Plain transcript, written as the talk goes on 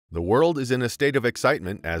The world is in a state of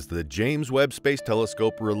excitement as the James Webb Space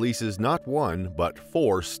Telescope releases not one, but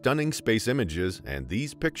 4 stunning space images, and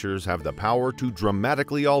these pictures have the power to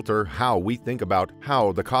dramatically alter how we think about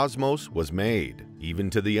how the cosmos was made. Even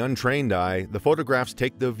to the untrained eye, the photographs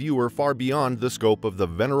take the viewer far beyond the scope of the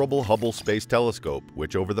venerable Hubble Space Telescope,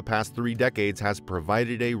 which over the past 3 decades has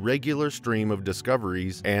provided a regular stream of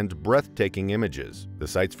discoveries and breathtaking images. The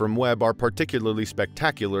sights from Webb are particularly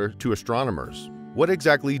spectacular to astronomers. What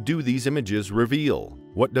exactly do these images reveal?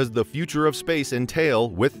 What does the future of space entail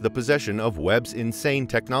with the possession of Webb's insane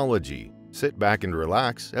technology? Sit back and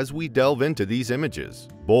relax as we delve into these images.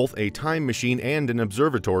 Both a time machine and an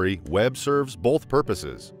observatory, Webb serves both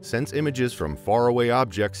purposes. Since images from faraway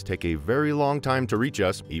objects take a very long time to reach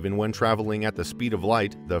us, even when traveling at the speed of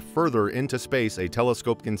light, the further into space a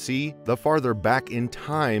telescope can see, the farther back in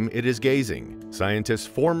time it is gazing. Scientists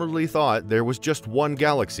formerly thought there was just one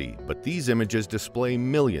galaxy, but these images display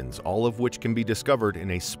millions, all of which can be discovered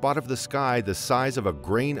in a spot of the sky the size of a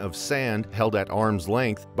grain of sand held at arm's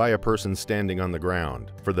length by a person standing on the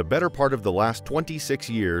ground. For the better part of the last 26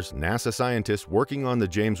 years, NASA scientists working on the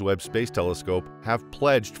James Webb Space Telescope have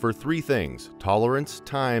pledged for 3 things: tolerance,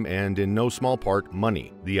 time, and in no small part,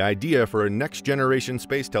 money. The idea for a next-generation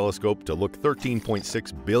space telescope to look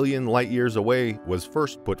 13.6 billion light-years away was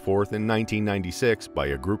first put forth in 1996 by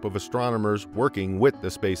a group of astronomers working with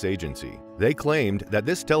the space agency. They claimed that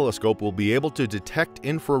this telescope will be able to detect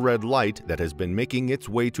infrared light that has been making its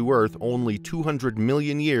way to Earth only 200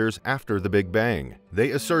 million years after the Big Bang.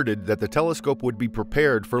 They asserted that the telescope would be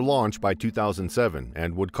prepared for launch by 2007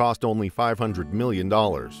 and would cost only $500 million,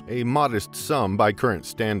 a modest sum by current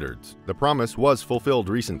standards. The promise was fulfilled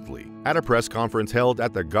recently. At a press conference held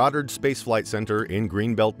at the Goddard Space Flight Center in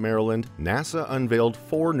Greenbelt, Maryland, NASA unveiled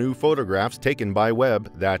 4 new photographs taken by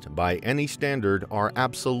Webb that, by any standard, are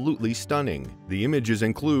absolutely stunning. The images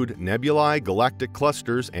include nebulae, galactic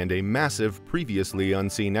clusters, and a massive, previously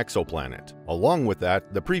unseen exoplanet. Along with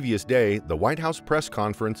that, the previous day, the White House press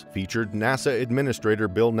conference featured NASA Administrator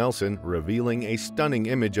Bill Nelson revealing a stunning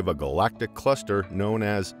image of a galactic cluster known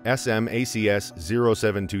as SMACS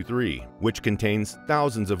 0723, which contains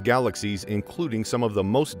thousands of galaxies, including some of the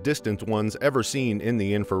most distant ones ever seen in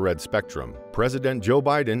the infrared spectrum. President Joe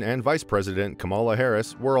Biden and Vice President Kamala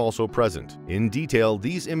Harris were also present. In detail,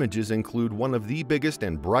 these images include one of the biggest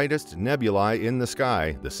and brightest nebulae in the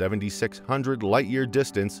sky, the 7,600 light-year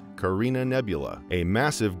distance Carina Nebula, a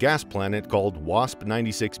massive gas planet called WASP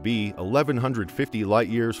 96b, 1,150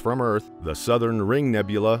 light-years from Earth, the Southern Ring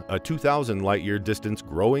Nebula, a 2,000 light-year distance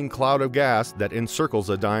growing cloud of gas that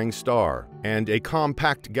encircles a dying star, and a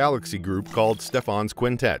compact galaxy group called Stephan's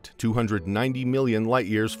Quintet, 290 million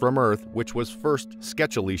light-years from Earth, which was first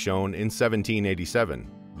sketchily shown in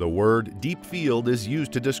 1787. The word deep field is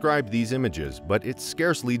used to describe these images, but it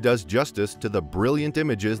scarcely does justice to the brilliant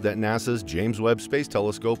images that NASA's James Webb Space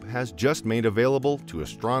Telescope has just made available to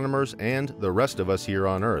astronomers and the rest of us here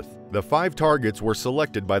on Earth. The 5 targets were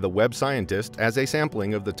selected by the Webb scientists as a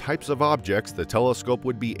sampling of the types of objects the telescope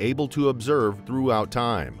would be able to observe throughout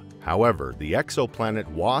time. However, the exoplanet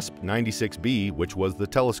WASP 96b, which was the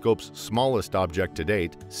telescope's smallest object to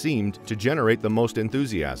date, seemed to generate the most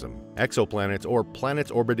enthusiasm. Exoplanets, or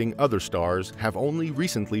planets orbiting other stars, have only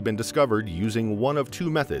recently been discovered using one of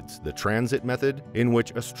 2 methods: the transit method, in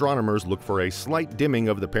which astronomers look for a slight dimming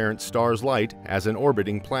of the parent star's light as an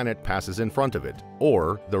orbiting planet passes in front of it,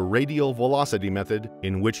 or the radial velocity method,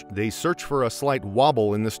 in which they search for a slight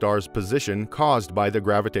wobble in the star's position caused by the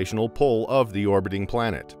gravitational pull of the orbiting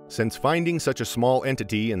planet. Since finding such a small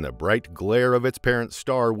entity in the bright glare of its parent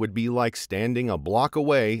star would be like standing a block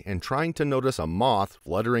away and trying to notice a moth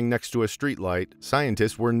fluttering next to a streetlight,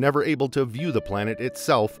 scientists were never able to view the planet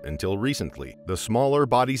itself until recently. The smaller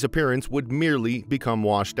body's appearance would merely become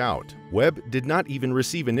washed out. Webb did not even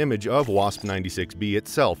receive an image of WASP 96b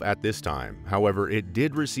itself at this time. However, it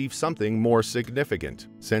did receive something more significant.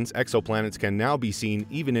 Since exoplanets can now be seen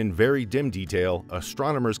even in very dim detail,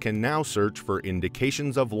 astronomers can now search for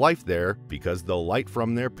indications of life there because the light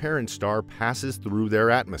from their parent star passes through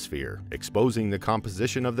their atmosphere, exposing the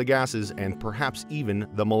composition of the gases and perhaps even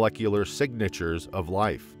the molecular signatures of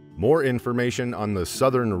life. More information on the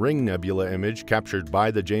Southern Ring Nebula image captured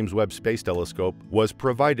by the James Webb Space Telescope was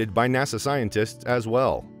provided by NASA scientists as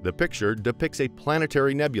well. The picture depicts a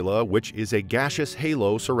planetary nebula, which is a gaseous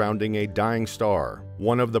halo surrounding a dying star.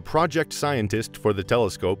 One of the project scientists for the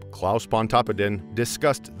telescope, Klaus Pontoppidan,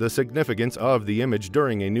 discussed the significance of the image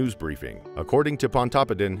during a news briefing. According to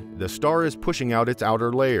Pontoppidan, the star is pushing out its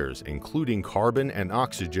outer layers, including carbon and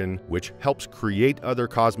oxygen, which helps create other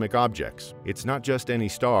cosmic objects. It's not just any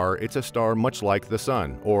star, it's a star much like the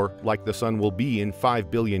Sun, or like the Sun will be in 5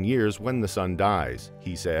 billion years when the Sun dies,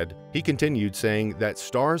 he said. He continued saying that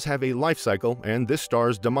stars have a life cycle, and this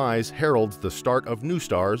star's demise heralds the start of new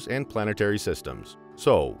stars and planetary systems.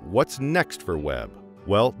 So, what's next for Webb?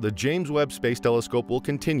 Well, the James Webb Space Telescope will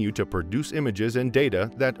continue to produce images and data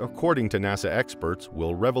that, according to NASA experts,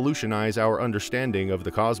 will revolutionize our understanding of the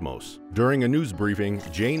cosmos. During a news briefing,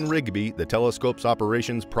 Jane Rigby, the telescope's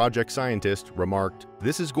operations project scientist, remarked,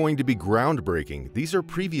 "This is going to be groundbreaking. These are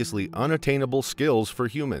previously unattainable skills for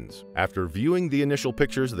humans." After viewing the initial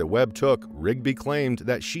pictures that Webb took, Rigby claimed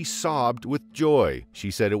that she sobbed with joy. She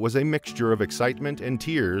said it was a mixture of excitement and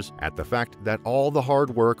tears at the fact that all the hard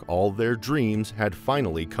work, all their dreams, had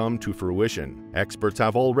finally come to fruition. Experts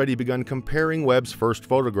have already begun comparing Webb's first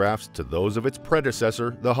photographs to those of its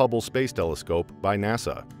predecessor, the Hubble Space Telescope, by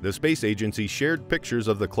NASA. The space agency shared pictures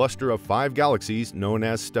of the cluster of 5 galaxies known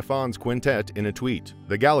as Stephan's Quintet in a tweet.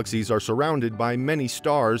 The galaxies are surrounded by many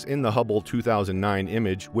stars in the Hubble 2009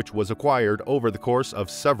 image, which was acquired over the course of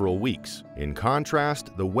several weeks. In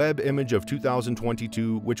contrast, the Webb image of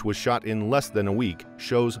 2022, which was shot in less than a week,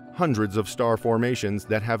 shows hundreds of star formations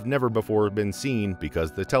that have never before been seen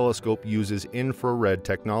because the telescope uses infrared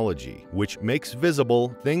technology, which makes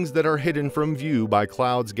visible things that are hidden from view by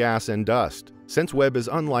clouds, gas, and dust. Since Webb is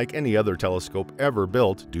unlike any other telescope ever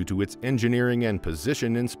built due to its engineering and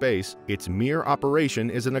position in space, its mere operation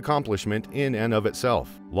is an accomplishment in and of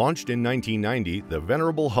itself. Launched in 1990, the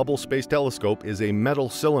venerable Hubble Space Telescope is a metal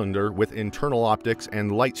cylinder with internal optics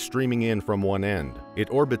and light streaming in from one end.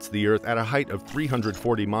 It orbits the Earth at a height of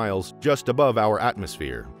 340 miles, just above our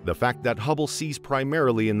atmosphere. The fact that Hubble sees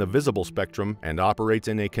primarily in the visible spectrum and operates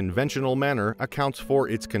in a conventional manner accounts for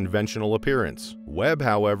its conventional appearance. Webb,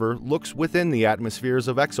 however, looks within the atmospheres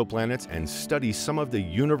of exoplanets and studies some of the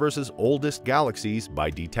universe's oldest galaxies by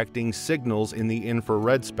detecting signals in the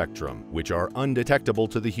infrared spectrum, which are undetectable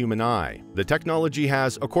to the human eye. The technology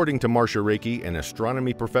has, according to Marcia Reiki, an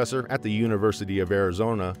astronomy professor at the University of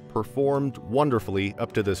Arizona, performed wonderfully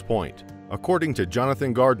up to this point. According to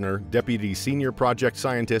Jonathan Gardner, Deputy Senior Project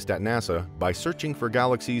Scientist at NASA, by searching for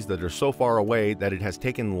galaxies that are so far away that it has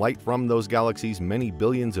taken light from those galaxies many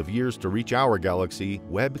billions of years to reach our galaxy,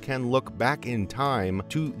 Webb can look back in time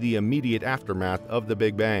to the immediate aftermath of the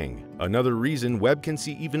Big Bang. Another reason Webb can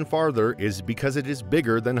see even farther is because it is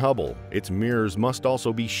bigger than Hubble. Its mirrors must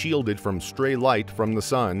also be shielded from stray light from the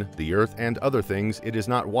Sun, the Earth, and other things it is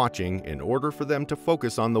not watching in order for them to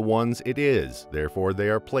focus on the ones it is. Therefore, they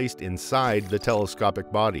are placed inside the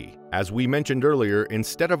telescopic body. As we mentioned earlier,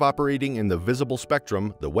 instead of operating in the visible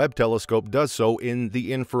spectrum, the Webb telescope does so in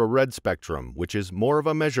the infrared spectrum, which is more of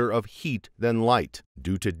a measure of heat than light.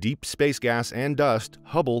 Due to deep space gas and dust,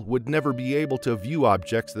 Hubble would never be able to view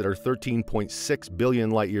objects that are 13.6 billion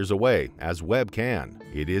light-years away, as Webb can.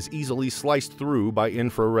 It is easily sliced through by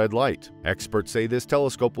infrared light. Experts say this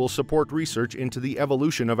telescope will support research into the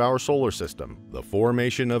evolution of our solar system, the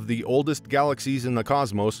formation of the oldest galaxies in the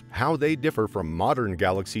cosmos, how they differ from modern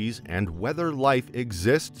galaxies, and whether life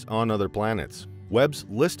exists on other planets. Webb's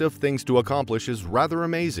list of things to accomplish is rather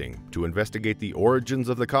amazing. To investigate the origins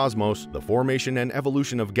of the cosmos, the formation and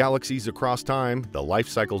evolution of galaxies across time, the life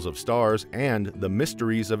cycles of stars, and the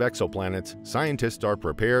mysteries of exoplanets, scientists are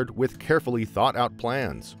prepared with carefully thought-out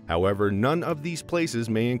plans. However, none of these places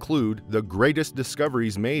may include the greatest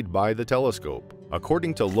discoveries made by the telescope.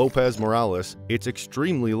 According to Lopez Morales, it's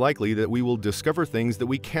extremely likely that we will discover things that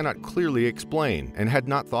we cannot clearly explain and had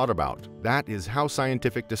not thought about. That is how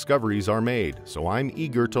scientific discoveries are made, so I'm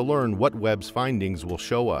eager to learn what Webb's findings will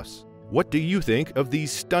show us. What do you think of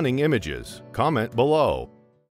these stunning images? Comment below.